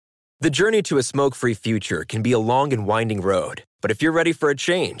The journey to a smoke-free future can be a long and winding road, but if you're ready for a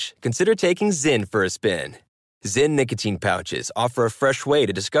change, consider taking Zyn for a spin. Zyn nicotine pouches offer a fresh way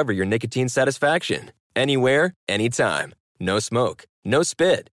to discover your nicotine satisfaction. Anywhere, anytime. No smoke, no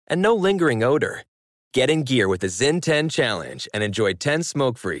spit, and no lingering odor. Get in gear with the Zyn 10 Challenge and enjoy 10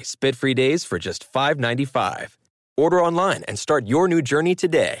 smoke-free, spit-free days for just $5.95. Order online and start your new journey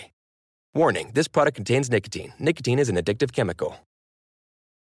today. Warning, this product contains nicotine. Nicotine is an addictive chemical.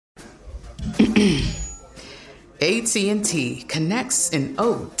 AT&T connects an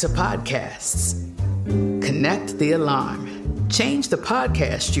ode to podcasts. Connect the alarm. Change the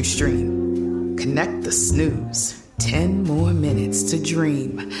podcast you stream. Connect the snooze. 10 more minutes to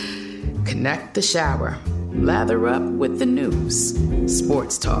dream. Connect the shower. Lather up with the news.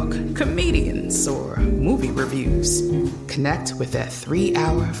 Sports talk, comedians, or movie reviews. Connect with that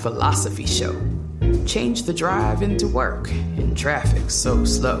 3-hour philosophy show. Change the drive into work in traffic so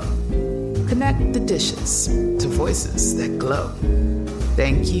slow. Connect the dishes to voices that glow.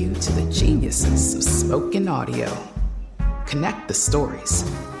 Thank you to the geniuses of spoken audio. Connect the stories.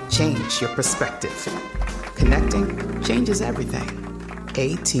 Change your perspective. Connecting changes everything.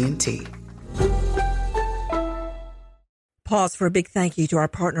 AT&T. Pause for a big thank you to our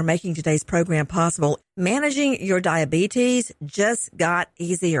partner making today's program possible. Managing your diabetes just got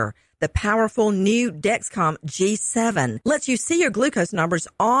easier. The powerful new Dexcom G7 lets you see your glucose numbers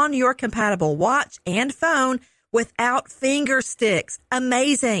on your compatible watch and phone without finger sticks.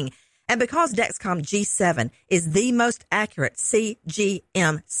 Amazing. And because Dexcom G7 is the most accurate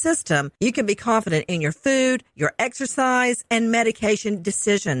CGM system, you can be confident in your food, your exercise, and medication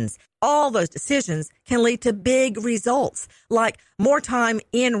decisions. All those decisions can lead to big results like more time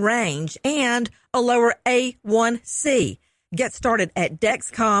in range and a lower A1C. Get started at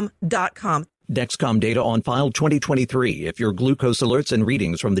Dexcom.com. Dexcom data on file 2023. If your glucose alerts and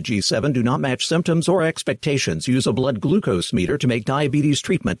readings from the G7 do not match symptoms or expectations, use a blood glucose meter to make diabetes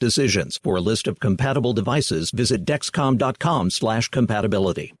treatment decisions. For a list of compatible devices, visit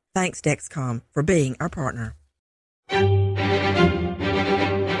Dexcom.com/compatibility. Thanks, Dexcom, for being our partner.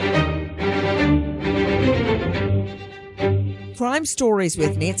 Crime Stories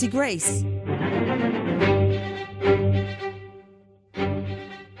with Nancy Grace.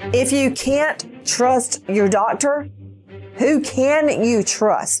 If you can't trust your doctor, who can you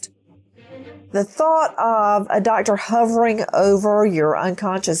trust? The thought of a doctor hovering over your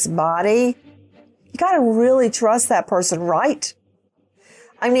unconscious body, you got to really trust that person, right?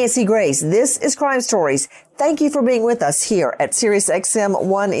 I'm Nancy Grace. This is Crime Stories. Thank you for being with us here at Sirius XM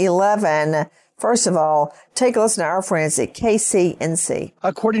 111. First of all, take a listen to our friends at KCNC.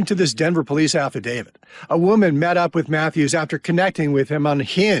 According to this Denver police affidavit, a woman met up with Matthews after connecting with him on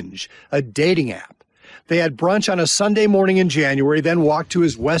Hinge, a dating app. They had brunch on a Sunday morning in January, then walked to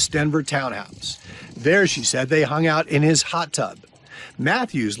his West Denver townhouse. There, she said, they hung out in his hot tub.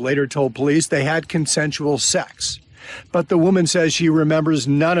 Matthews later told police they had consensual sex. But the woman says she remembers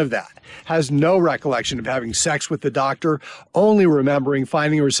none of that, has no recollection of having sex with the doctor, only remembering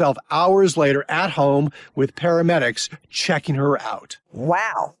finding herself hours later at home with paramedics checking her out.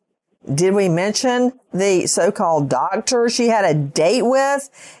 Wow. Did we mention the so-called doctor she had a date with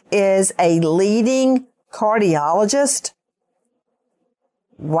is a leading cardiologist?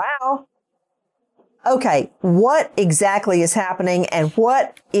 Wow. Okay, what exactly is happening and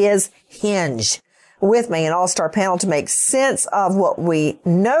what is Hinge? With me, an all-star panel to make sense of what we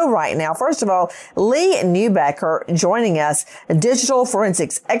know right now. First of all, Lee Neubecker joining us, a digital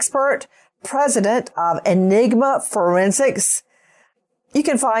forensics expert, president of Enigma Forensics. You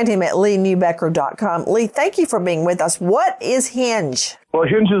can find him at LeeNeubecker.com. Lee, thank you for being with us. What is Hinge? Well,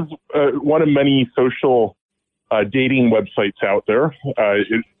 Hinge is one of many social dating websites out there.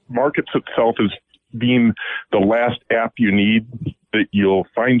 It markets itself as being the last app you need, that you'll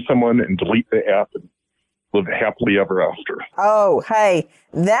find someone and delete the app and live happily ever after. Oh, hey,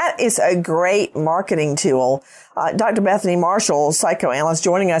 that is a great marketing tool. Dr. Bethany Marshall, psychoanalyst,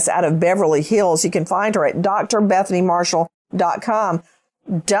 joining us out of Beverly Hills. You can find her at drbethanymarshall.com.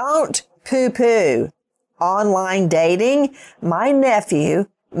 Don't poo-poo online dating. My nephew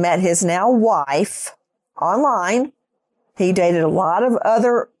met his now wife online. He dated a lot of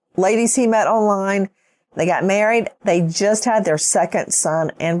other ladies he met online. They got married. They just had their second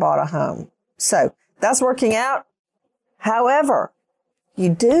son and bought a home. So that's working out. However, you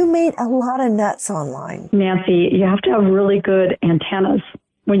do meet a lot of nuts online. Nancy, you have to have really good antennas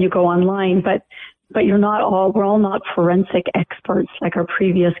when you go online, but we're all not forensic experts like our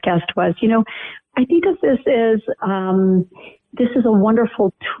previous guest was. You know, I think of this as, this is a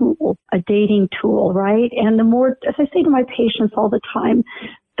wonderful tool, a dating tool, right? And the more, as I say to my patients all the time,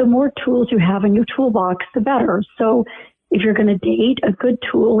 the more tools you have in your toolbox, the better. So if you're going to date, a good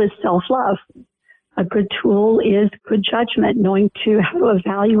tool is self-love. A good tool is good judgment, knowing how to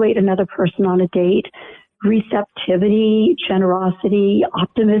evaluate another person on a date, receptivity, generosity,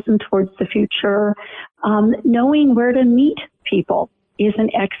 optimism towards the future. Knowing where to meet people is an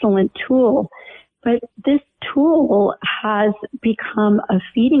excellent tool. But this tool has become a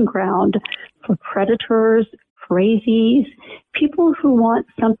feeding ground for predators, crazies, people who want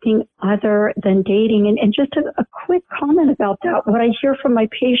something other than dating. And just a quick comment about that. What I hear from my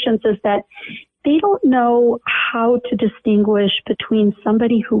patients is that they don't know how to distinguish between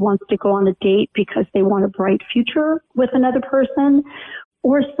somebody who wants to go on a date because they want a bright future with another person,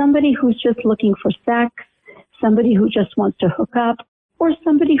 or somebody who's just looking for sex, somebody who just wants to hook up, or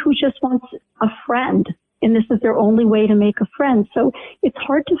somebody who just wants a friend. And this is their only way to make a friend. So it's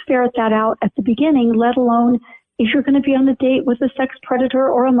hard to ferret that out at the beginning, let alone if you're going to be on a date with a sex predator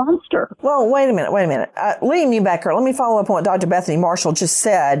or a monster. Well, wait a minute. Lee Newbecker, let me follow up on what Dr. Bethany Marshall just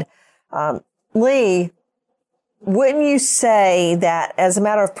said. Lee, wouldn't you say that as a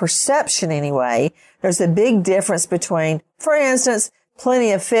matter of perception anyway, there's a big difference between, for instance,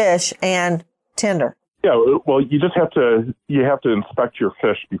 Plenty of Fish and Tinder? Yeah, well, you have to inspect your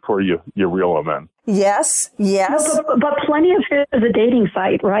fish before you reel them in. Yes. But Plenty of Fish is a dating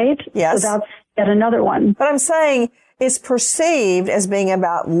site, right? Yes. So that's yet another one. But I'm saying it's perceived as being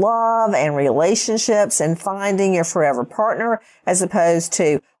about love and relationships and finding your forever partner, as opposed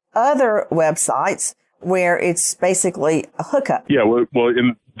to other websites where it's basically a hookup. Yeah, well,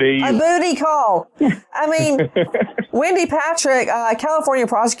 a booty call. I mean, Wendy Patrick, California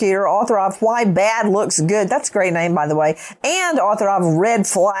prosecutor, author of Why Bad Looks Good. That's a great name, by the way. And author of Red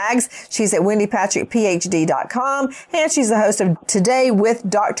Flags. She's at wendypatrickphd.com. And she's the host of Today with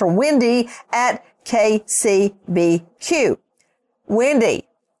Dr. Wendy at KCBQ. Wendy,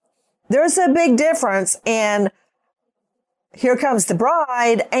 there's a big difference in Here Comes the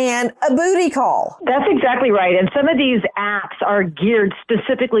Bride and a booty call. That's exactly right. And some of these apps are geared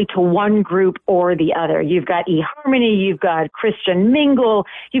specifically to one group or the other. You've got eHarmony, you've got Christian Mingle,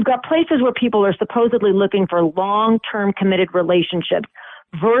 you've got places where people are supposedly looking for long-term committed relationships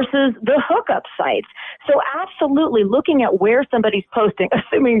versus the hookup sites. So absolutely looking at where somebody's posting,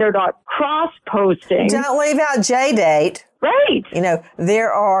 assuming they're not cross-posting. Don't leave out JDate. Right. You know,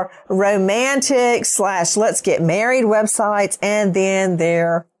 there are romantic / let's get married websites, and then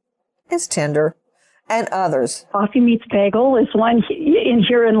there is Tinder and others. Coffee Meets Bagel is one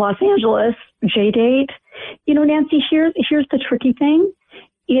here in Los Angeles, JDate. You know, Nancy, here's the tricky thing,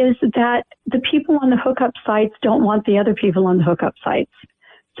 is that the people on the hookup sites don't want the other people on the hookup sites.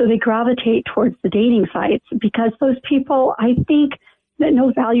 So they gravitate towards the dating sites because those people, I think, that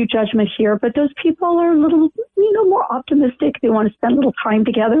no value judgment here, but those people are a little, more optimistic. They want to spend a little time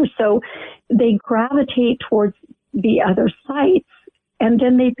together. So they gravitate towards the other sites, and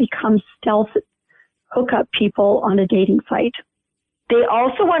then they become stealth hookup people on a dating site. They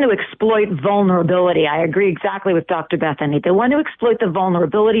also want to exploit vulnerability. I agree exactly with Dr. Bethany. They want to exploit the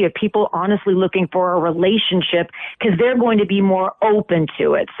vulnerability of people honestly looking for a relationship because they're going to be more open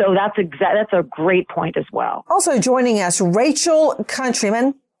to it. So that's a great point as well. Also joining us, Rachel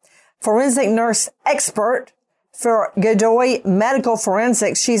Countryman, forensic nurse expert for Godoy Medical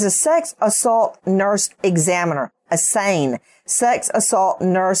Forensics. She's a sex assault nurse examiner, a SANE, sex assault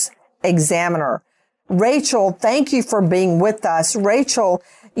nurse examiner. Rachel, thank you for being with us. Rachel,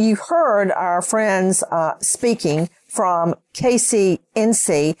 you heard our friends speaking from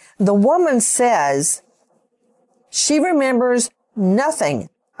KCNC. The woman says she remembers nothing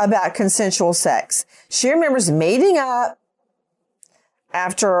about consensual sex. She remembers meeting up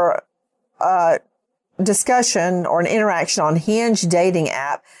after a discussion or an interaction on Hinge dating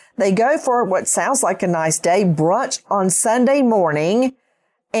app. They go for what sounds like a nice day, brunch on Sunday morning.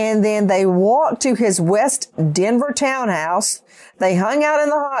 And then they walked to his West Denver townhouse. They hung out in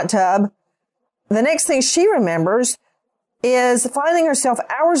the hot tub. The next thing she remembers is finding herself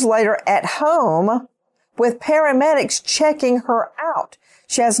hours later at home with paramedics checking her out.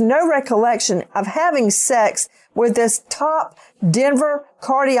 She has no recollection of having sex with this top Denver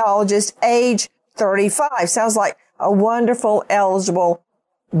cardiologist, age 35. Sounds like a wonderful, eligible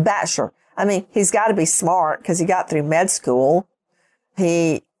bachelor. I mean, he's got to be smart because he got through med school.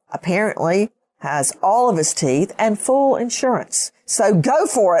 He apparently has all of his teeth and full insurance. So go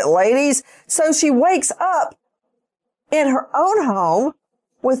for it, ladies. So she wakes up in her own home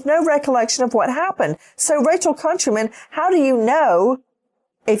with no recollection of what happened. So Rachel Countryman, how do you know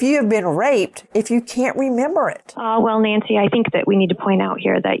if you have been raped if you can't remember it? Well, Nancy, I think that we need to point out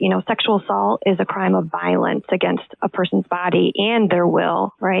here that, sexual assault is a crime of violence against a person's body and their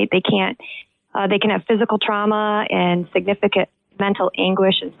will, right? They can have physical trauma and significant mental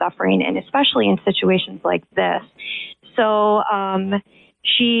anguish and suffering, and especially in situations like this. So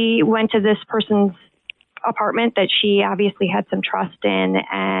she went to this person's apartment that she obviously had some trust in,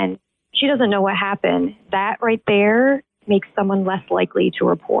 and she doesn't know what happened. That right there makes someone less likely to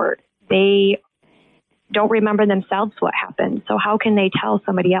report. They don't remember themselves what happened. So how can they tell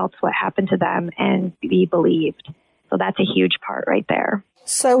somebody else what happened to them and be believed? So that's a huge part right there.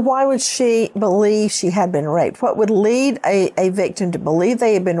 So why would she believe she had been raped? What would lead a victim to believe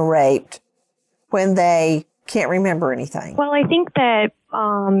they had been raped when they can't remember anything? Well, I think that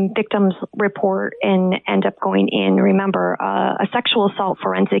victims report and end up going in. Remember, a sexual assault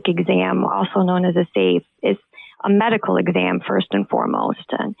forensic exam, also known as a SAFE, is a medical exam first and foremost.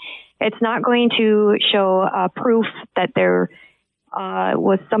 And it's not going to show proof that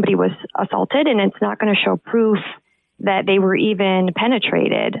somebody was assaulted, and it's not going to show proof that they were even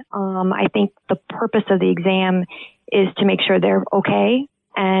penetrated. I think the purpose of the exam is to make sure they're okay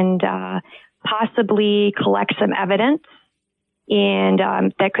and possibly collect some evidence and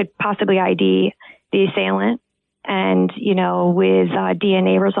that could possibly ID the assailant. And, with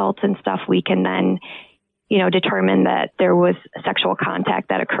DNA results and stuff, we can then, determine that there was sexual contact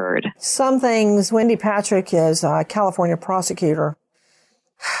that occurred. Some things, Wendy Patrick is a California prosecutor,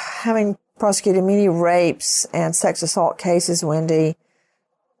 having prosecuted many rapes and sex assault cases, Wendy.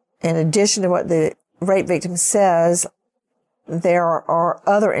 In addition to what the rape victim says, there are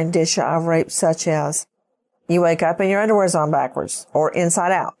other indicia of rape, such as you wake up and your underwear is on backwards or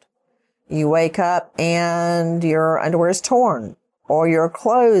inside out. You wake up and your underwear is torn, or your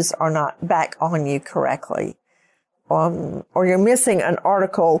clothes are not back on you correctly, or you're missing an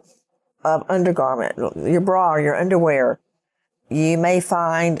article of undergarment, your bra or your underwear. You may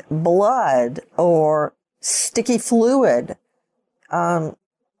find blood or sticky fluid. You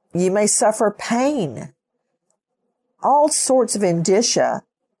may suffer pain. All sorts of indicia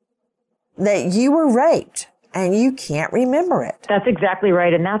that you were raped and you can't remember it. That's exactly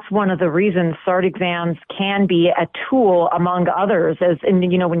right. And that's one of the reasons SART exams can be a tool, among others,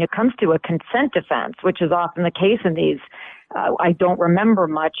 when it comes to a consent defense, which is often the case in these I don't remember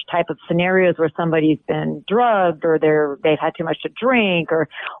much type of scenarios where somebody's been drugged or they've had too much to drink. Or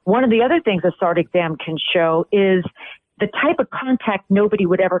one of the other things a SART exam can show is the type of contact nobody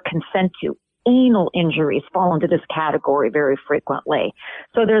would ever consent to. Anal injuries fall into this category very frequently.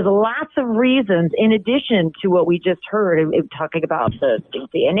 So there's lots of reasons, in addition to what we just heard, talking about the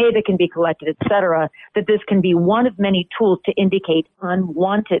DNA that can be collected, et cetera, that this can be one of many tools to indicate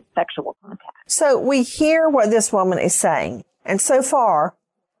unwanted sexual contact. So we hear what this woman is saying. And so far,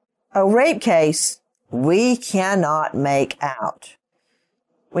 a rape case, we cannot make out.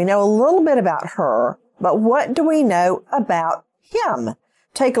 We know a little bit about her, but what do we know about him?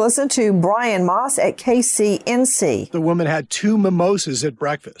 Take a listen to Brian Moss at KCNC. The woman had 2 mimosas at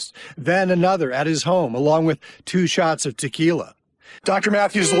breakfast, then another at his home, along with 2 shots of tequila. Dr.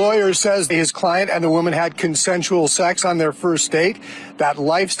 Matthews' lawyer says his client and the woman had consensual sex on their first date. That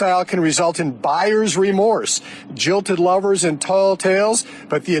lifestyle can result in buyer's remorse, jilted lovers, and tall tales,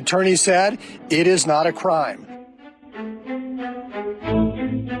 but the attorney said it is not a crime.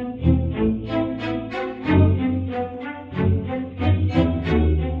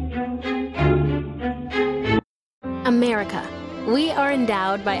 America. We are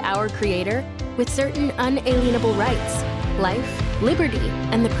endowed by our Creator with certain unalienable rights: life, liberty,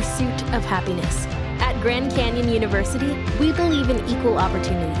 and the pursuit of happiness. At Grand Canyon University, we believe in equal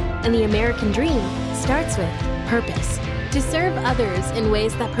opportunity, and the American dream starts with purpose. To serve others in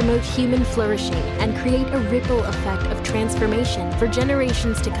ways that promote human flourishing and create a ripple effect of transformation for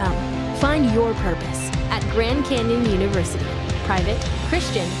generations to come. Find your purpose at Grand Canyon University. Private,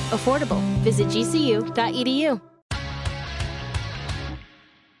 Christian, affordable. Visit gcu.edu.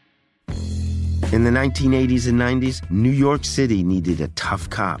 In the 1980s and 90s, New York City needed a tough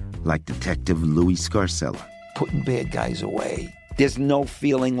cop like Detective Louis Scarcella. Putting bad guys away. There's no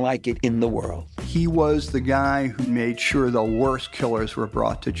feeling like it in the world. He was the guy who made sure the worst killers were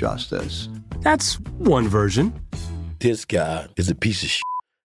brought to justice. That's one version. This guy is a piece of shit.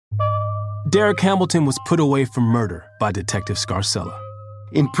 Derek Hamilton was put away for murder by Detective Scarcella.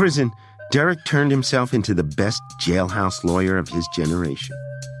 In prison, Derek turned himself into the best jailhouse lawyer of his generation.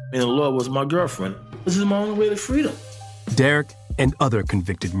 And the law was my girlfriend. This is my only way to freedom. Derek and other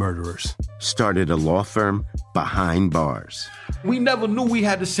convicted murderers started a law firm behind bars. We never knew we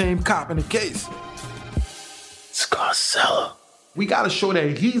had the same cop in the case. Scarcella. We got to show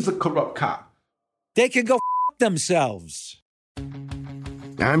that he's a corrupt cop. They can go themselves.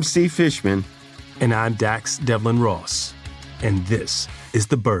 I'm Steve Fishman. And I'm Dax Devlin Ross. And this is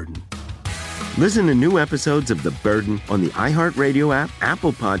The Burden. Listen to new episodes of The Burden on the iHeartRadio app,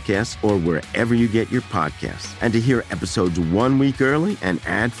 Apple Podcasts, or wherever you get your podcasts. And to hear episodes 1 week early and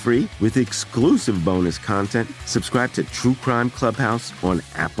ad-free with exclusive bonus content, subscribe to True Crime Clubhouse on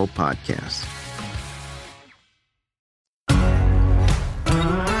Apple Podcasts.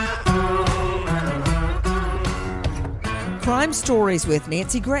 Crime Stories with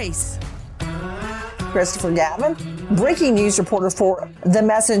Nancy Grace. Christopher Gavin, breaking news reporter for The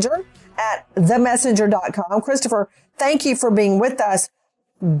Messenger at themessenger.com. Christopher, thank you for being with us.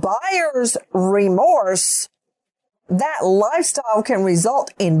 Buyer's remorse. That lifestyle can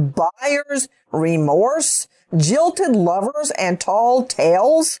result in buyer's remorse, jilted lovers, and tall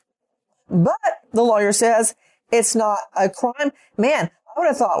tales. But the lawyer says it's not a crime. Man, I would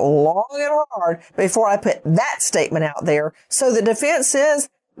have thought long and hard before I put that statement out there. So the defense says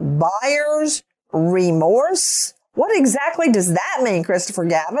buyer's remorse. What exactly does that mean, Christopher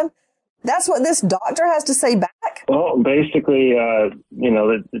Gavin? That's what this doctor has to say back? Well, basically,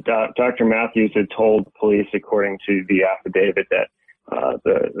 Dr. Matthews had told the police, according to the affidavit, that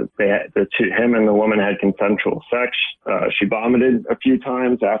him and the woman had consensual sex. She vomited a few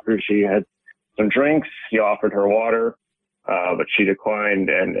times after she had some drinks. He offered her water, but she declined,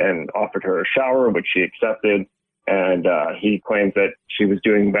 and offered her a shower, which she accepted. And he claims that she was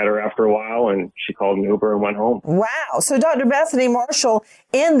doing better after a while, and she called an Uber and went home. Wow. So Dr. Bethany Marshall,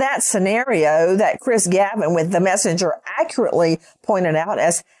 in that scenario that Chris Gavin with The Messenger accurately pointed out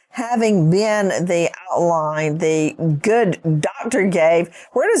as having been the outline the good doctor gave,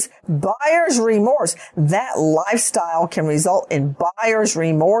 where does buyer's remorse? That lifestyle can result in buyer's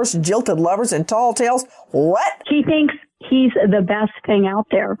remorse, jilted lovers, and tall tales. What? He thinks he's the best thing out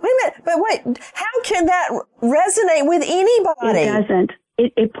there. Wait a minute, but wait, how can that resonate with anybody? It doesn't.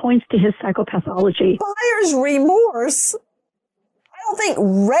 It points to his psychopathology. Buyer's remorse? I don't think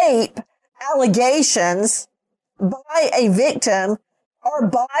rape allegations by a victim are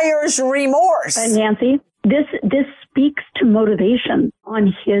buyer's remorse. But Nancy, this speaks to motivation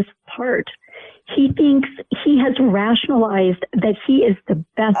on his part. He thinks he has rationalized that he is the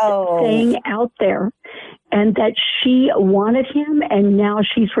best thing out there and that she wanted him and now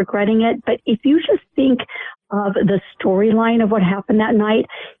she's regretting it. But if you just think of the storyline of what happened that night,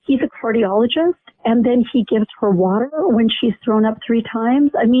 he's a cardiologist and then he gives her water when she's thrown up 3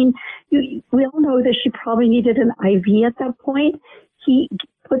 times. I mean, we all know that she probably needed an IV at that point. He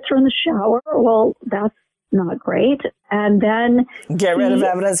puts her in the shower. Well, that's not great. And then get rid of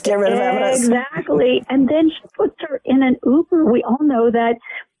evidence. Exactly. And then he puts her in an Uber. We all know that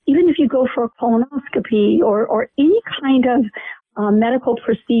even if you go for a colonoscopy or any kind of medical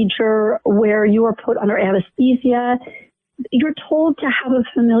procedure where you are put under anesthesia, you're told to have a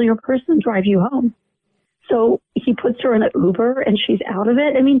familiar person drive you home. So he puts her in an Uber and she's out of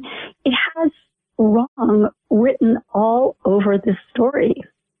it. I mean, it has wrong written all over this story.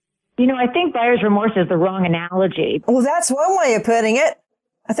 You know, I think buyer's remorse is the wrong analogy. Well, that's one way of putting it.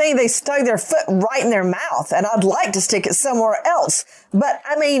 I think they stuck their foot right in their mouth, and I'd like to stick it somewhere else. But,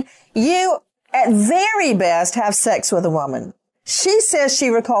 I mean, you, at very best, have sex with a woman. She says she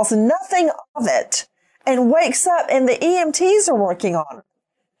recalls nothing of it and wakes up and the EMTs are working on her.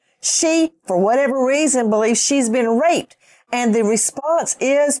 She, for whatever reason, believes she's been raped, and the response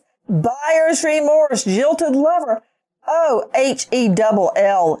is buyer's remorse, jilted lover. Oh,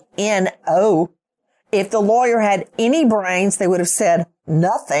 HELLNO. If the lawyer had any brains, they would have said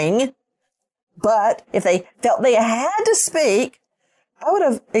nothing. But if they felt they had to speak, I would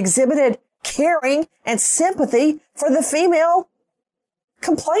have exhibited caring and sympathy for the female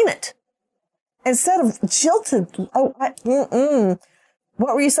complainant instead of jilted.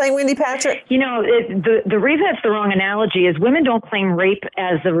 What were you saying, Wendy Patrick? You know, the reason it's the wrong analogy is women don't claim rape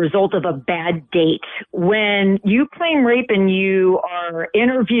as a result of a bad date. When you claim rape and you are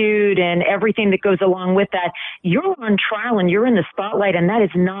interviewed and everything that goes along with that, you're on trial and you're in the spotlight, and that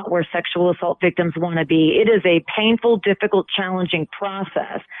is not where sexual assault victims want to be. It is a painful, difficult, challenging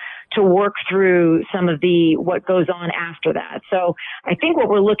process to work through some of what goes on after that. So I think what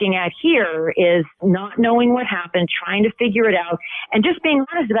we're looking at here is not knowing what happened, trying to figure it out, and just being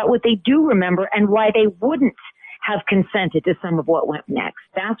honest about what they do remember and why they wouldn't have consented to some of what went next.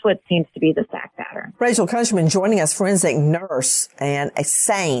 That's what seems to be the fact pattern. Rachel Countryman joining us, forensic nurse and a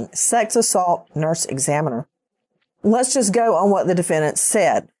sane sex assault nurse examiner. Let's just go on what the defendant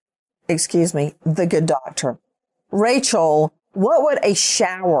said. The good doctor. Rachel, what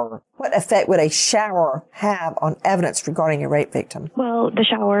effect would a shower have on evidence regarding a rape victim? Well, the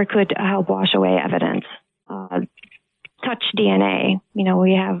shower could help wash away evidence. Touch DNA. You know,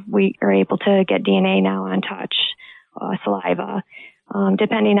 we are able to get DNA now on touch, saliva,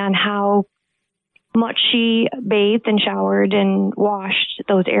 depending on how much she bathed and showered and washed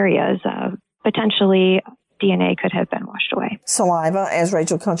those areas. Potentially, DNA could have been washed away. Saliva, as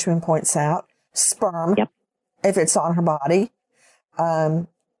Rachel Countryman points out, sperm, if it's on her body,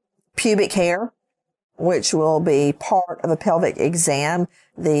 pubic hair, which will be part of a pelvic exam.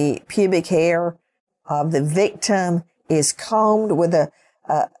 The pubic hair of the victim is combed with a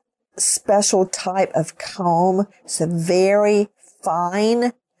special type of comb. It's very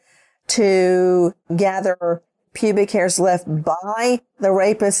fine to gather pubic hairs left by the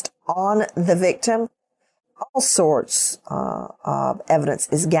rapist on the victim. All sorts of evidence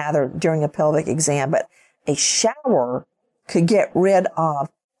is gathered during a pelvic exam, but a shower could get rid of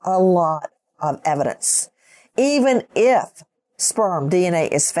a lot of evidence. Even if sperm DNA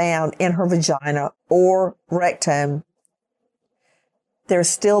is found in her vagina or rectum, there's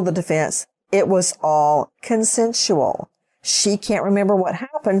still the defense. It was all consensual. She can't remember what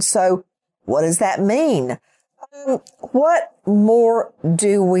happened, so what does that mean? What more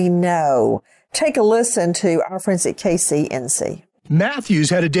do we know? Take a listen to our friends at KCNC. Matthews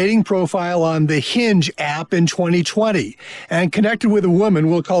had a dating profile on the Hinge app in 2020 and connected with a woman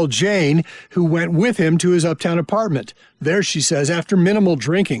we'll call Jane, who went with him to his uptown apartment. There, she says, after minimal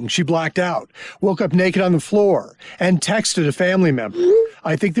drinking, she blacked out, woke up naked on the floor, and texted a family member.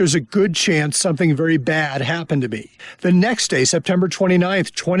 I think there's a good chance something very bad happened to me. The next day, September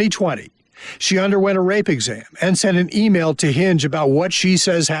 29th, 2020, she underwent a rape exam and sent an email to Hinge about what she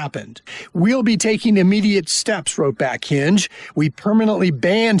says happened. We'll be taking immediate steps, wrote back Hinge. We permanently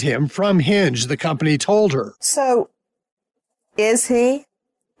banned him from Hinge, the company told her. So, is he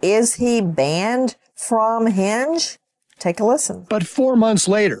banned from Hinge? Take a listen. But 4 months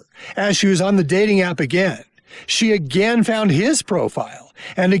later, as she was on the dating app again, she again found his profile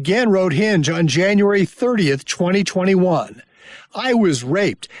and again wrote Hinge on January 30th, 2021. I was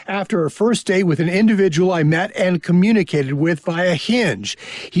raped after a first date with an individual I met and communicated with via Hinge.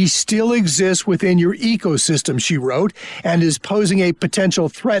 He still exists within your ecosystem, she wrote, and is posing a potential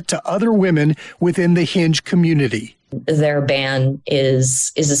threat to other women within the Hinge community. Their ban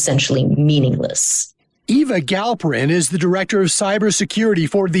is essentially meaningless. Eva Galperin is the director of cybersecurity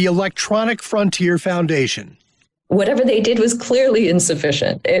for the Electronic Frontier Foundation. Whatever they did was clearly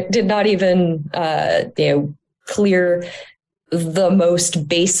insufficient. It did not even clear the most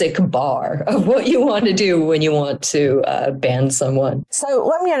basic bar of what you want to do when you want to ban someone. So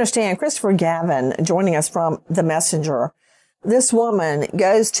let me understand, Christopher Gavin joining us from The Messenger. This woman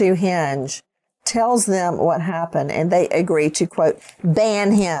goes to Hinge, tells them what happened, and they agree to, quote,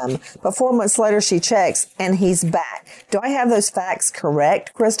 ban him. But 4 months later, she checks, and he's back. Do I have those facts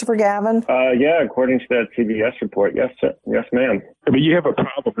correct, Christopher Gavin? Yeah, according to that CBS report, yes, sir. Yes, ma'am. But you have a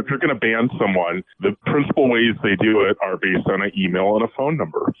problem. If you're going to ban someone, the principal ways they do it are based on an email and a phone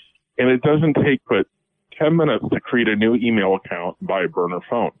number. And it doesn't take but 10 minutes to create a new email account by a burner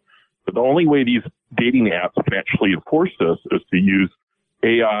phone. But the only way these dating apps can actually enforce this is to use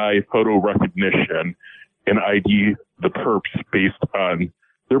AI photo recognition and ID the perps based on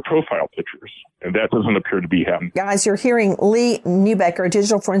their profile pictures. And that doesn't appear to be happening. Guys, you're hearing Lee Neubecker, a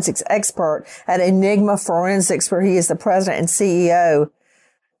digital forensics expert at Enigma Forensics, where he is the president and CEO.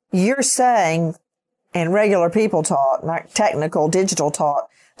 You're saying, in regular people talk, not technical digital talk,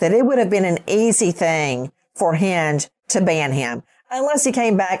 that it would have been an easy thing for Hinge to ban him, unless he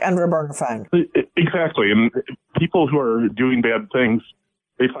came back under a burner phone. Exactly. And people who are doing bad things,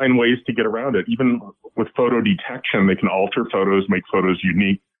 they find ways to get around it. Even with photo detection, they can alter photos, make photos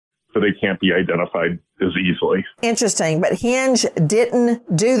unique, so they can't be identified as easily. Interesting, but Hinge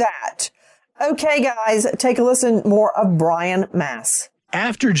didn't do that. Okay, guys, take a listen more of Brian Mass.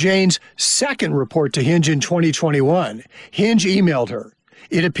 After Jane's second report to Hinge in 2021, Hinge emailed her.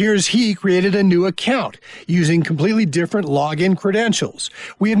 It appears he created a new account using completely different login credentials.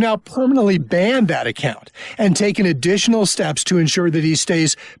 We have now permanently banned that account and taken additional steps to ensure that he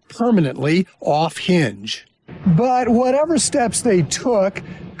stays permanently off Hinge. But whatever steps they took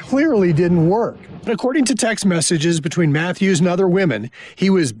clearly didn't work. But according to text messages between Matthews and other women, he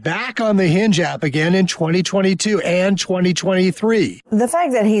was back on the Hinge app again in 2022 and 2023. The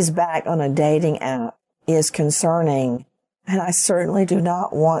fact that he's back on a dating app is concerning. And I certainly do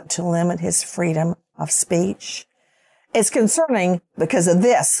not want to limit his freedom of speech. It's concerning because of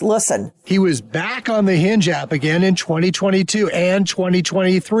this. Listen. He was back on the Hinge app again in 2022 and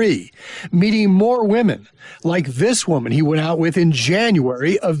 2023, meeting more women like this woman he went out with in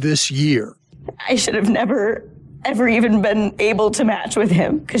January of this year. I should have never, ever even been able to match with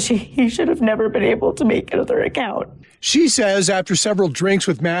him because he should have never been able to make another account. She says after several drinks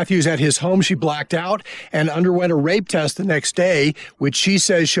with Matthews at his home, she blacked out and underwent a rape test the next day, which she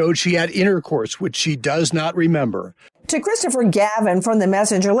says showed she had intercourse, which she does not remember. To Christopher Gavin from The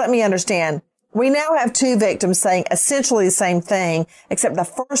Messenger, let me understand. We now have two victims saying essentially the same thing, except the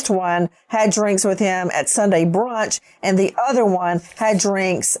first one had drinks with him at Sunday brunch and the other one had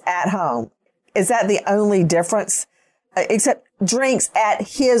drinks at home. Is that the only difference? Except drinks at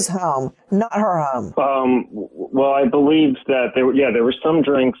his home, not her home. Well, I believe that there were some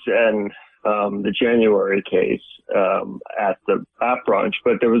drinks in the January case at brunch,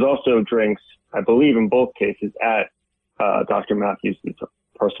 but there was also drinks, I believe, in both cases at Dr. Matthews'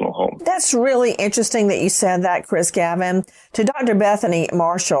 personal home. That's really interesting that you said that, Chris Gavin. To Dr. Bethany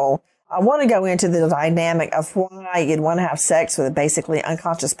Marshall, I want to go into the dynamic of why you'd want to have sex with a basically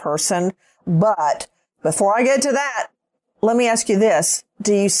unconscious person. But before I get to that, let me ask you this.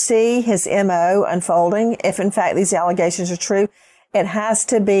 Do you see his MO unfolding? If in fact these allegations are true, it has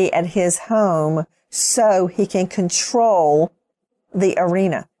to be at his home so he can control the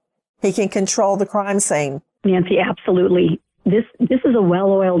arena. He can control the crime scene. Nancy, absolutely. This is a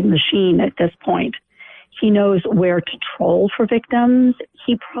well-oiled machine at this point. He knows where to troll for victims.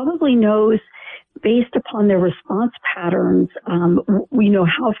 He probably knows, based upon their response patterns, we know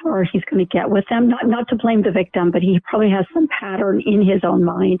how far he's going to get with them. Not to blame the victim, but he probably has some pattern in his own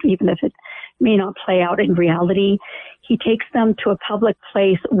mind, even if it may not play out in reality. He takes them to a public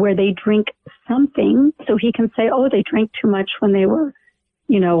place where they drink something, so he can say, oh, they drank too much when they were,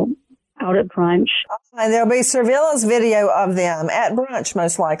 out at brunch. And there'll be surveillance video of them at brunch,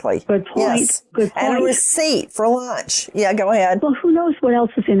 most likely. Good point. Yes. Good point. And a receipt for lunch. Yeah, go ahead. Well, who knows what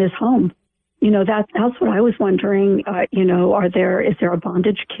else is in his home? That's what I was wondering. Is there a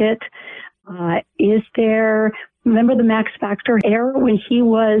bondage kit? Remember the Max Factor era when he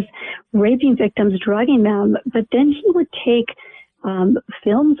was raping victims, drugging them, but then he would take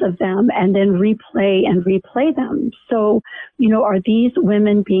films of them and then replay them. So, are these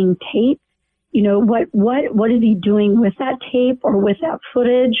women being taped? What is he doing with that tape or with that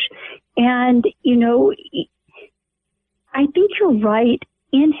footage? And, I think you're right.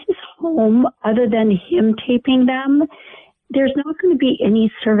 In his home, other than him taping them, there's not going to be any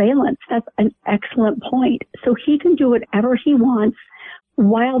surveillance. That's an excellent point. So he can do whatever he wants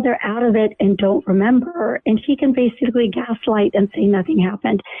while they're out of it and don't remember. And he can basically gaslight and say nothing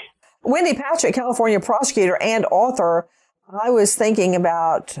happened. Wendy Patrick, California prosecutor and author. I was thinking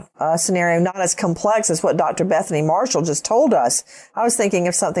about a scenario not as complex as what Dr. Bethany Marshall just told us. I was thinking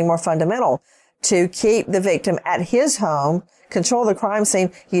of something more fundamental. To keep the victim at his home, control the crime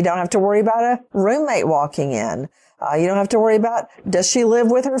scene, you don't have to worry about a roommate walking in. You don't have to worry about, does she live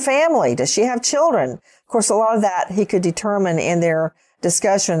with her family? Does she have children? Of course, a lot of that he could determine in their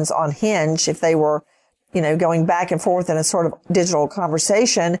discussions on Hinge if they were, going back and forth in a sort of digital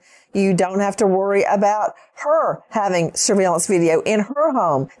conversation. You don't have to worry about her having surveillance video in her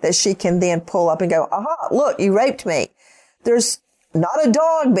home that she can then pull up and go, aha, look, you raped me. There's not a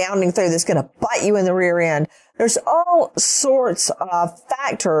dog bounding through that's going to bite you in the rear end. There's all sorts of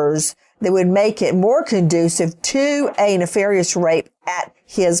factors that would make it more conducive to a nefarious rape at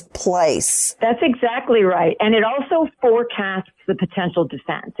his place. That's exactly right. And it also forecasts the potential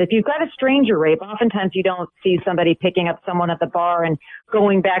defense. If you've got a stranger rape, oftentimes you don't see somebody picking up someone at the bar and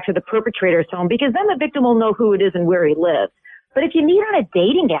going back to the perpetrator's home because then the victim will know who it is and where he lives. But if you meet on a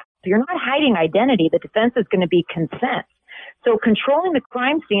dating app, you're not hiding identity. The defense is going to be consent. So controlling the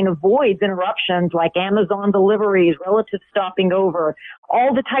crime scene avoids interruptions like Amazon deliveries, relatives stopping over,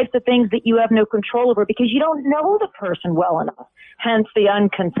 all the types of things that you have no control over because you don't know the person well enough, hence the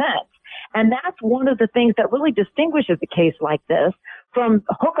unconsent. And that's one of the things that really distinguishes a case like this from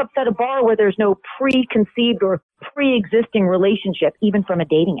hookups at a bar where there's no preconceived or pre-existing relationship, even from a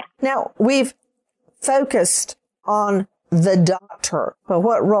dating app. Now, we've focused on the doctor, but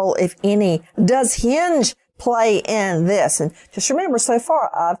what role, if any, does Hinge play in this? And just remember, so far,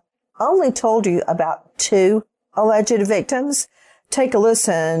 I've only told you about 2 alleged victims. Take a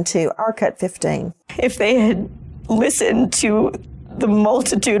listen to our Cut 15. If they had listened to the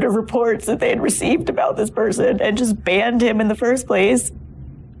multitude of reports that they had received about this person and just banned him in the first place,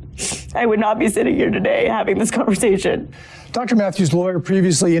 I would not be sitting here today having this conversation. Dr. Matthews' lawyer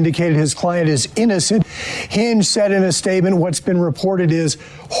previously indicated his client is innocent. Hinge said in a statement what's been reported is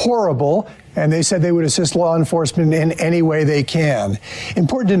horrible, and they said they would assist law enforcement in any way they can.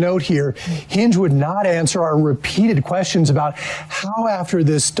 Important to note here, Hinge would not answer our repeated questions about how, after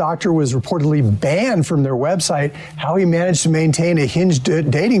this doctor was reportedly banned from their website, how he managed to maintain a Hinge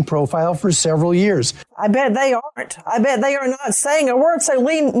dating profile for several years. I bet they aren't. I bet they are not saying a word. So,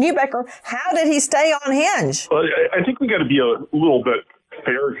 Lee Neubecker, how did he stay on Hinge? Well, I think we got to be a little bit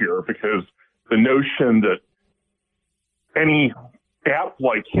fair here, because the notion that any app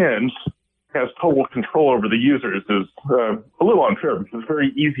like Hinge has total control over the users is a little unfair, because it's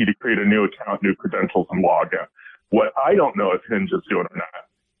very easy to create a new account, new credentials, and log in. What I don't know if Hinge is doing or not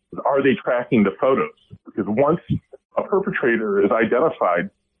is, are they tracking the photos? Because once a perpetrator is identified,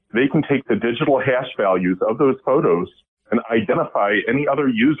 they can take the digital hash values of those photos and identify any other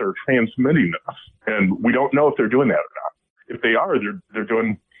user transmitting this. And we don't know if they're doing that or not. If they are, they're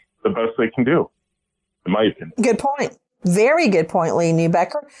doing the best they can do, in my opinion. Good point. Very good point, Lee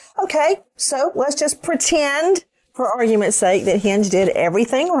Neubecker. Okay, so let's just pretend, for argument's sake, that Hinge did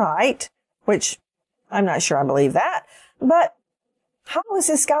everything right, which I'm not sure I believe that. But how is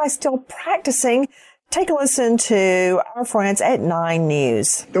this guy still practicing? Take a listen to our friends at 9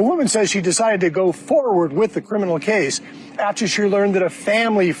 News. The woman says she decided to go forward with the criminal case after she learned that a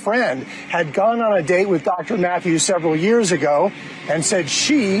family friend had gone on a date with Dr. Matthews several years ago and said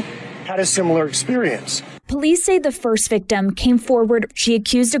she had a similar experience. Police say the first victim came forward. She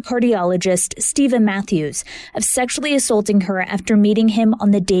accused a cardiologist, Stephen Matthews, of sexually assaulting her after meeting him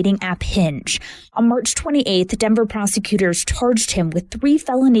on the dating app Hinge. On March 28th, Denver prosecutors charged him with 3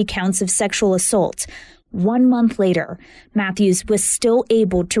 felony counts of sexual assault. 1 month later, Matthews was still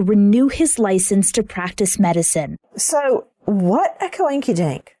able to renew his license to practice medicine. So what a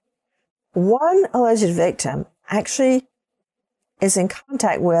coinkydink. One alleged victim actually is in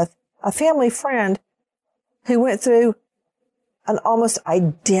contact with a family friend who went through an almost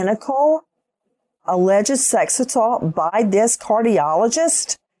identical alleged sex assault by this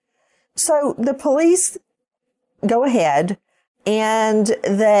cardiologist. So the police go ahead and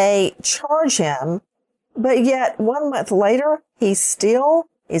they charge him, but yet 1 month later, he still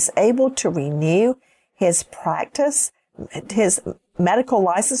is able to renew his practice, his medical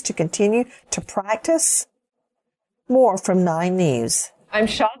license to continue to practice. More from 9 News. I'm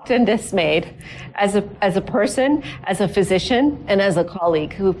shocked and dismayed as a person, as a physician, and as a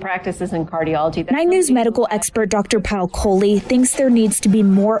colleague who practices in cardiology. 9 News medical expert Dr. Pal Coley thinks there needs to be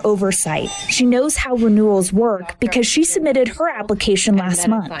more oversight. She knows how renewals work because she submitted her application last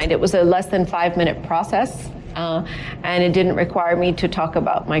month. It was a less than 5-minute process. And it didn't require me to talk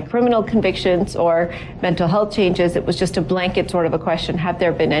about my criminal convictions or mental health changes. It was just a blanket sort of a question. Have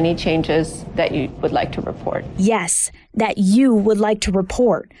there been any changes that you would like to report? Yes, that you would like to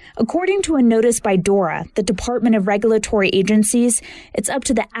report. According to a notice by DORA, the Department of Regulatory Agencies, it's up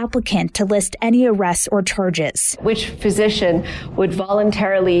to the applicant to list any arrests or charges. Which physician would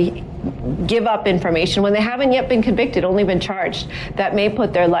voluntarily give up information when they haven't yet been convicted, only been charged? That may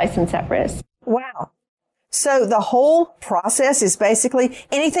put their license at risk. Wow. So the whole process is basically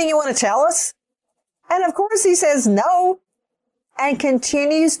anything you want to tell us? And of course he says no and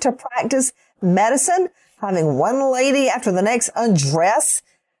continues to practice medicine, having one lady after the next undress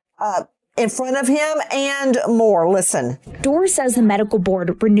in front of him and more. Listen. DORA says the medical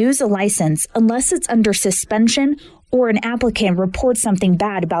board renews a license unless it's under suspension or an applicant reports something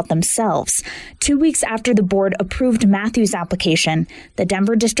bad about themselves. 2 weeks after the board approved Matthews' application, the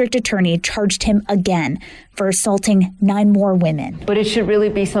Denver district attorney charged him again for assaulting 9 more women. But it should really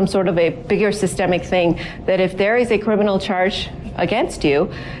be some sort of a bigger systemic thing that if there is a criminal charge against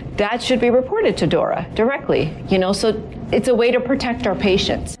you, that should be reported to DORA directly, so it's a way to protect our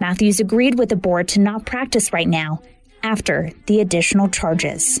patients. Matthews agreed with the board to not practice right now after the additional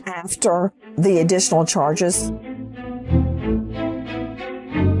charges. After the additional charges.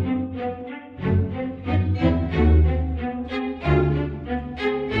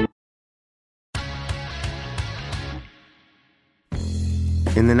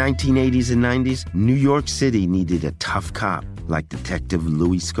 In the 1980s and 90s, New York City needed a tough cop like Detective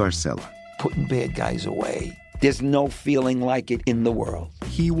Louis Scarcella. Putting bad guys away. There's no feeling like it in the world.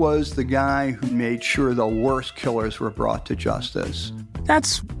 He was the guy who made sure the worst killers were brought to justice.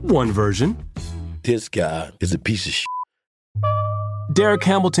 That's one version. This guy is a piece of shit. Derek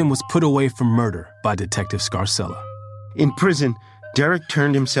Hamilton was put away for murder by Detective Scarcella. In prison, Derek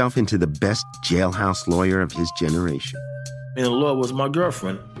turned himself into the best jailhouse lawyer of his generation. And the law was my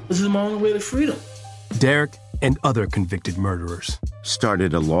girlfriend. This is my only way to freedom. Derek and other convicted murderers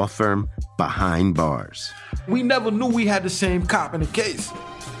started a law firm behind bars. We never knew we had the same cop in the case.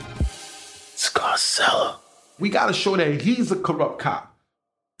 Scarcella. Marcella. We got to show that he's a corrupt cop.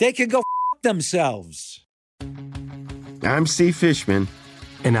 They can go themselves. I'm Steve Fishman.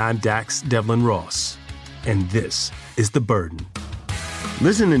 And I'm Dax Devlin Ross. And this is The Burden.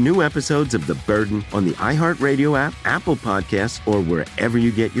 Listen to new episodes of The Burden on the iHeartRadio app, Apple Podcasts, or wherever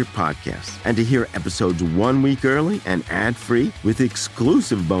you get your podcasts. And to hear episodes 1 week early and ad-free with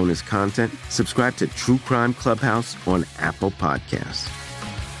exclusive bonus content, subscribe to True Crime Clubhouse on Apple Podcasts.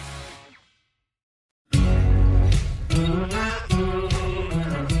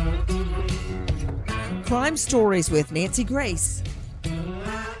 Crime Stories with Nancy Grace.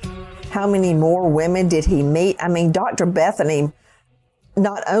 How many more women did he meet? I mean, Dr. Bethany,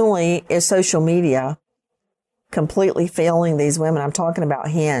 not only is social media completely failing these women, I'm talking about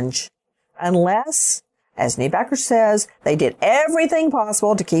Hinge, unless, as Neubacker says, they did everything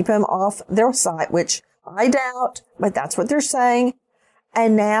possible to keep him off their site, which I doubt, but that's what they're saying.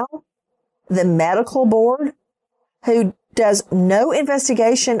 And now the medical board, who does no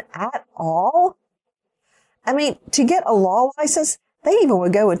investigation at all. I mean, to get a law license, they even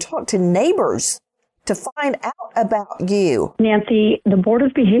would go and talk to neighbors to find out about you. Nancy, the Board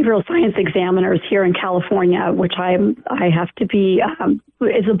of Behavioral Science Examiners here in California, which I have to be,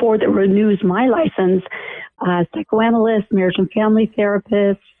 is a board that renews my license, psychoanalysts, marriage and family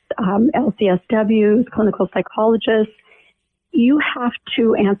therapists, LCSWs, clinical psychologists. You have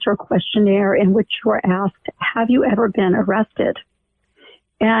to answer a questionnaire in which you are asked, have you ever been arrested?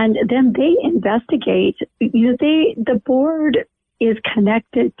 And then they investigate. The board is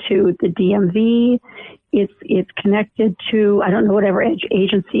connected to the DMV. It's connected to, I don't know, whatever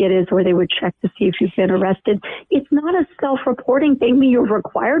agency it is where they would check to see if you've been arrested. It's not a self-reporting thing. I mean, you're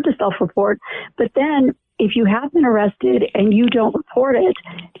required to self-report, but then if you have been arrested and you don't report it,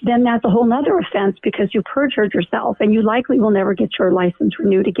 then that's a whole nother offense because you perjured yourself and you likely will never get your license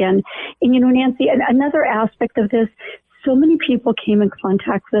renewed again. And, Nancy, another aspect of this, so many people came in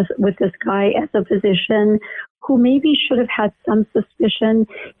contact with this guy as a physician who maybe should have had some suspicion.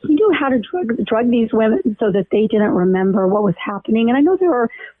 He knew how to drug these women so that they didn't remember what was happening. And I know there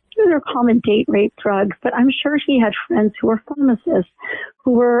are common date rape drugs, but I'm sure he had friends who were pharmacists,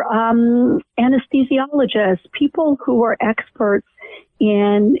 who were anesthesiologists, people who were experts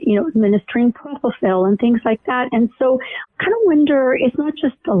in, administering propofol and things like that. And so I kind of wonder, it's not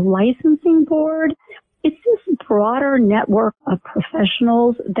just the licensing board, it's this broader network of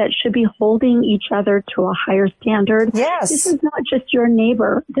professionals that should be holding each other to a higher standard. Yes. This is not just your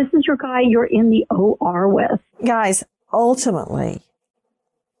neighbor. This is your guy you're in the OR with. Guys, ultimately,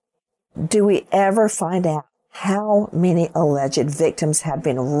 do we ever find out how many alleged victims have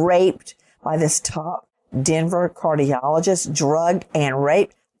been raped by this top Denver cardiologist, drugged and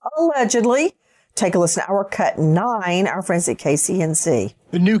raped? Allegedly. Take a listen to our cut 9, our friends at KCNC.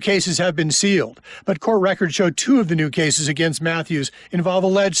 The new cases have been sealed, but court records show 2 of the new cases against Matthews involve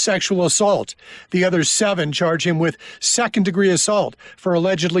alleged sexual assault. The other 7 charge him with second-degree assault for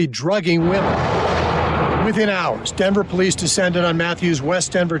allegedly drugging women. Within hours, Denver police descended on Matthews'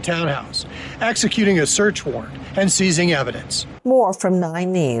 West Denver townhouse, executing a search warrant and seizing evidence. More from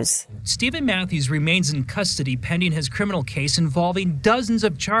 9 News. Stephen Matthews remains in custody pending his criminal case involving dozens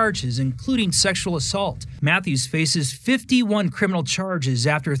of charges, including sexual assault. Matthews faces 51 criminal charges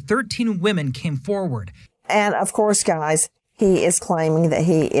after 13 women came forward. And of course, guys, he is claiming that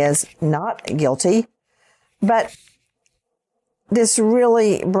he is not guilty. But this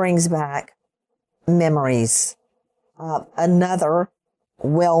really brings back memories of another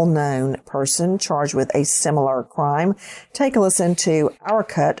well-known person charged with a similar crime. Take a listen to our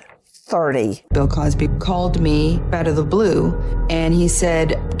cut 30. Bill Cosby called me out of the blue and he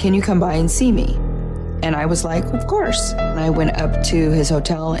said, "Can you come by and see me?" And I was like, "Of course." And I went up to his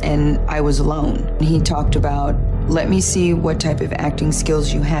hotel and I was alone. He talked about, "Let me see what type of acting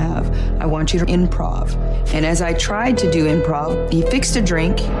skills you have. I want you to improv." And as I tried to do improv, he fixed a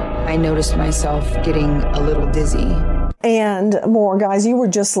drink. I noticed myself getting a little dizzy. And more, guys. You were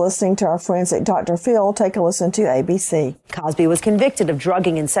just listening to our friends at Dr. Phil. Take a listen to ABC. Cosby was convicted of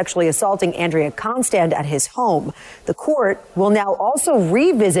drugging and sexually assaulting Andrea Constand at his home. The court will now also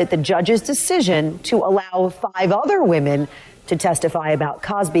revisit the judge's decision to allow 5 other women to testify about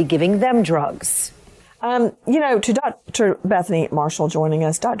Cosby giving them drugs. To Dr. Bethany Marshall joining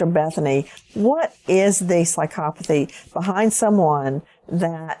us. Dr. Bethany, what is the psychopathy behind someone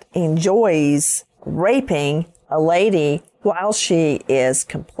that enjoys raping a lady while she is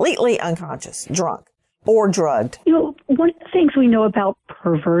completely unconscious, drunk, or drugged? One of the things we know about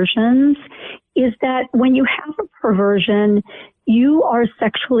perversions is that when you have a perversion, you are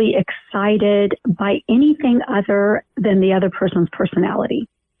sexually excited by anything other than the other person's personality.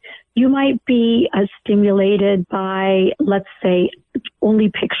 you might be stimulated by, let's say, only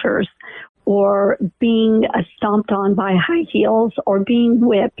pictures, or being stomped on by high heels, or being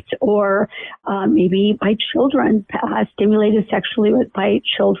whipped, or maybe by children, stimulated sexually by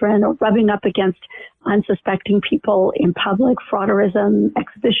children, or rubbing up against unsuspecting people in public, frauderism,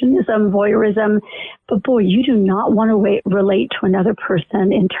 exhibitionism, voyeurism. But boy, you do not want to relate to another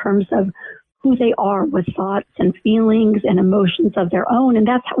person in terms of who they are, with thoughts and feelings and emotions of their own. And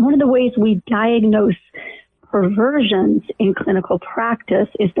that's one of the ways we diagnose perversions in clinical practice,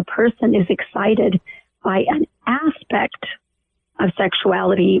 is the person is excited by an aspect of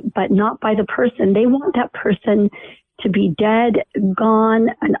sexuality, but not by the person. They want that person to be dead, gone,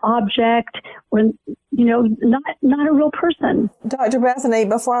 an object, or, not a real person. Dr. Bethany,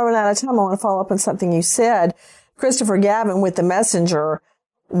 before I run out of time, I want to follow up on something you said. Christopher Gavin with the Messenger,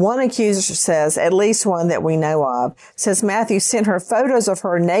 one accuser says, at least one that we know of, says Matthews sent her photos of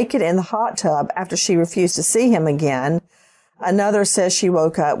her naked in the hot tub after she refused to see him again. Another says she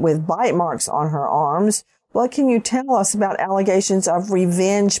woke up with bite marks on her arms. What can you tell us about allegations of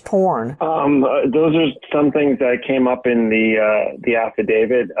revenge porn? Those are some things that came up in the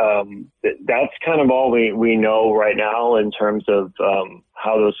affidavit. That's kind of all we know right now in terms of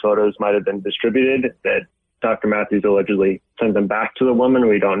how those photos might have been distributed, that Dr. Matthews allegedly sent them back to the woman.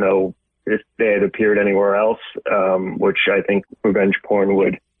 We don't know if they had appeared anywhere else, which I think revenge porn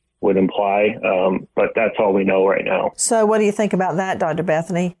would imply. But that's all we know right now. So what do you think about that, Dr.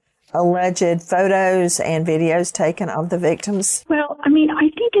 Bethany? Alleged photos and videos taken of the victims? Well, I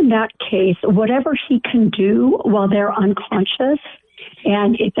think in that case, whatever he can do while they're unconscious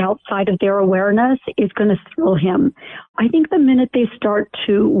and it's outside of their awareness is going to thrill him. I think the minute they start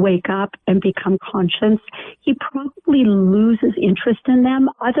to wake up and become conscious, he probably loses interest in them,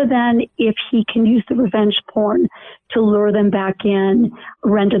 other than if he can use the revenge porn to lure them back in,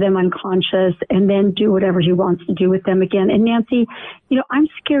 render them unconscious, and then do whatever he wants to do with them again. And Nancy, I'm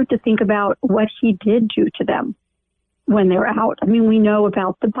scared to think about what he did do to them when they're out. We know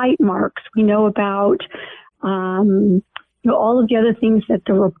about the bite marks. We know about all of the other things that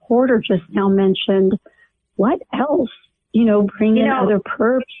the reporter just now mentioned. What else? Bring in other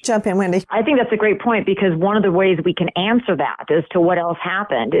perps. Jump in, Wendy. I think that's a great point, because one of the ways we can answer that as to what else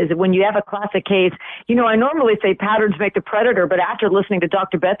happened is when you have a classic case. I normally say patterns make the predator, but after listening to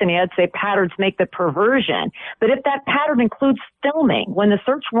Dr. Bethany, I'd say patterns make the perversion. But if that pattern includes filming, when the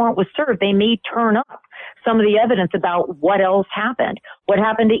search warrant was served, they may turn up some of the evidence about what else happened. What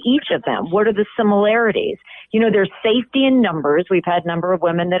happened to each of them? What are the similarities? There's safety in numbers. We've had a number of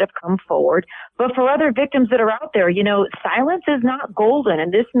women that have come forward. But for other victims that are out there, silence is not golden,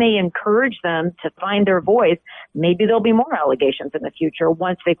 and this may encourage them to find their voice. Maybe there'll be more allegations in the future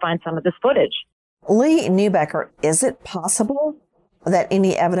once they find some of this footage. Lee Neubecker, is it possible that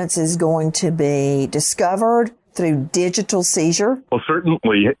any evidence is going to be discovered through digital seizure? Well,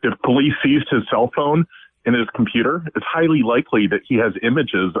 certainly, if police seized his cell phone and his computer, it's highly likely that he has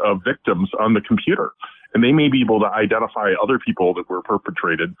images of victims on the computer. And they may be able to identify other people that were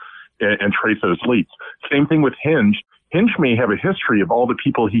perpetrated and trace those leads. Same thing with Hinge. Hinge may have a history of all the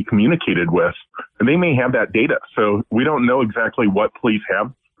people he communicated with, and they may have that data. So we don't know exactly what police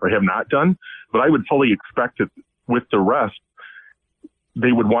have or have not done, but I would fully expect that with the rest,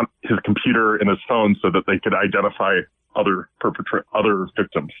 they would want his computer and his phone so that they could identify other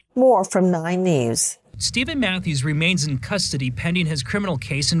victims. More from 9 News. Stephen Matthews remains in custody pending his criminal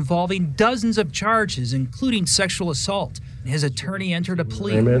case involving dozens of charges, including sexual assault. His attorney entered a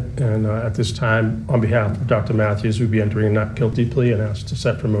plea. And at this time, on behalf of Dr. Matthews, we'd be entering a not guilty plea and asked to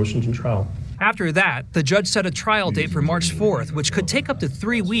set for motions and trial. After that, the judge set a trial date for March 4th, which could take up to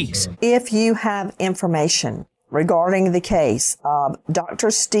 3 weeks. If you have information regarding the case of Dr.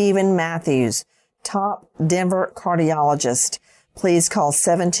 Stephen Matthews, top Denver cardiologist, please call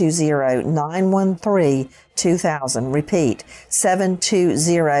 720-913-2000. Repeat,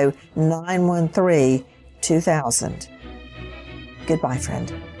 720-913-2000. Goodbye,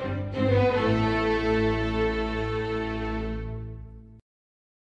 friend.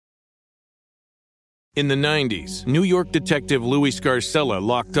 In the 90s, New York detective Louis Scarcella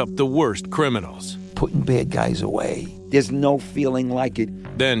locked up the worst criminals. Putting bad guys away. There's no feeling like it.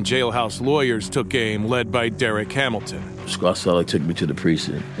 Then jailhouse lawyers took aim, led by Derek Hamilton. Scarcella took me to the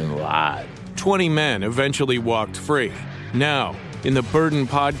precinct and lied. 20 men eventually walked free. Now, in the Burden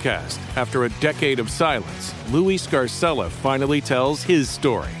podcast, after a decade of silence, Louis Scarcella finally tells his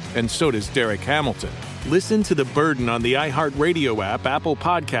story, and so does Derek Hamilton. Listen to The Burden on the iHeartRadio app, Apple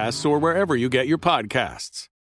Podcasts, or wherever you get your podcasts.